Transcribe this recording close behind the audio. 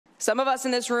Some of us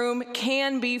in this room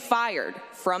can be fired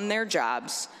from their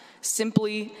jobs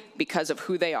simply because of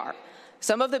who they are.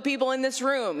 Some of the people in this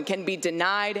room can be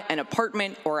denied an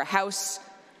apartment or a house,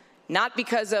 not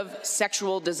because of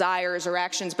sexual desires or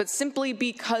actions, but simply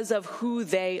because of who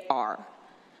they are.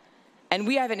 And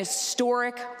we have an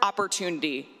historic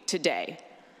opportunity today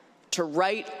to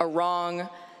right a wrong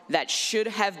that should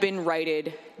have been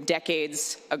righted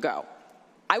decades ago.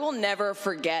 I will never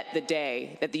forget the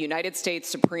day that the United States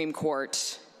Supreme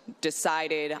Court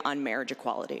decided on marriage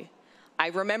equality. I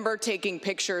remember taking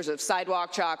pictures of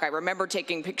sidewalk chalk. I remember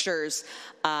taking pictures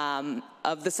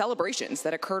of the celebrations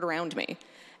that occurred around me.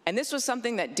 And this was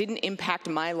something that didn't impact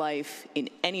my life in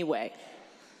any way.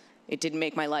 It didn't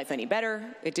make my life any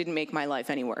better. It didn't make my life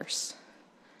any worse.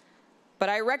 But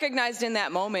I recognized in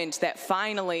that moment that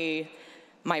finally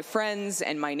my friends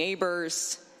and my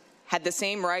neighbors had the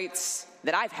same rights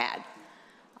that I've had.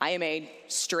 I am a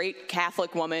straight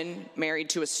Catholic woman married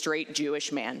to a straight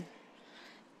Jewish man.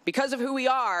 Because of who we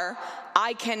are,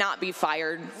 I cannot be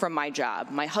fired from my job.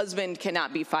 My husband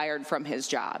cannot be fired from his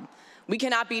job. We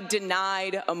cannot be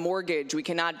denied a mortgage. We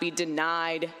cannot be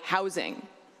denied housing.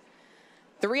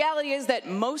 The reality is that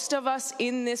most of us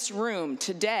in this room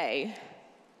today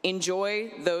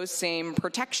enjoy those same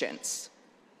protections.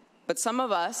 But some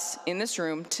of us in this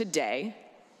room today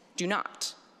do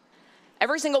not.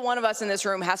 Every single one of us in this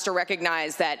room has to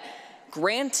recognize that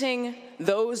granting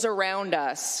those around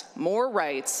us more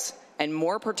rights and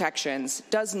more protections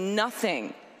does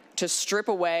nothing to strip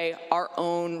away our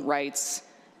own rights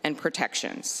and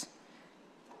protections.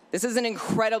 This is an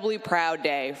incredibly proud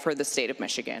day for the state of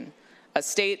Michigan, a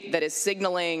state that is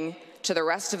signaling to the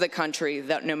rest of the country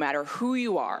that no matter who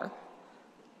you are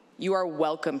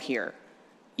welcome here.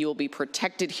 You will be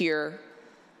protected here.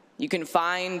 You can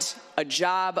find a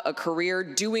job, a career,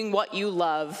 doing what you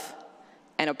love,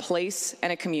 and a place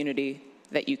and a community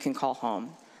that you can call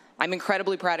home. I'm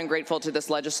incredibly proud and grateful to this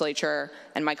legislature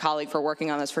and my colleague for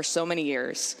working on this for so many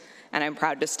years, and I'm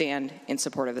proud to stand in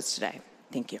support of this today.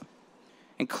 Thank you.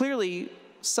 And clearly,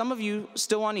 some of you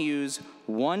still want to use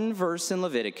one verse in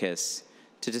Leviticus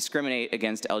to discriminate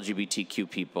against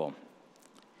LGBTQ people.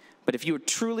 But if you are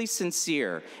truly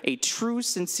sincere, a true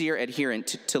sincere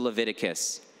adherent to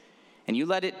Leviticus, and you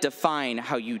let it define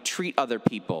how you treat other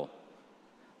people,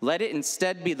 let it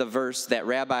instead be the verse that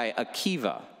Rabbi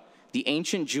Akiva, the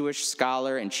ancient Jewish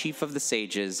scholar and chief of the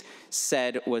sages,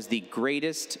 said was the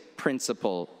greatest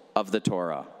principle of the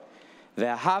Torah.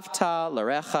 Ve'ahavta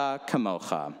l'recha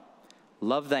kamocha.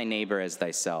 Love thy neighbor as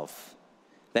thyself.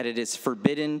 That it is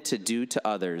forbidden to do to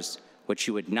others what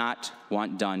you would not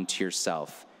want done to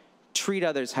yourself. Treat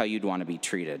others how you'd want to be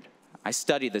treated. I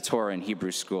studied the Torah in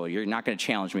Hebrew school. You're not going to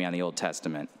challenge me on the Old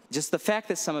Testament. Just the fact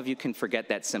that some of you can forget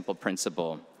that simple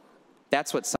principle,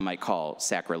 that's what some might call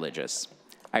sacrilegious.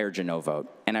 I urge a no vote,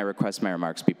 and I request my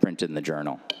remarks be printed in the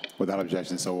journal. Without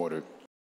objection, so ordered.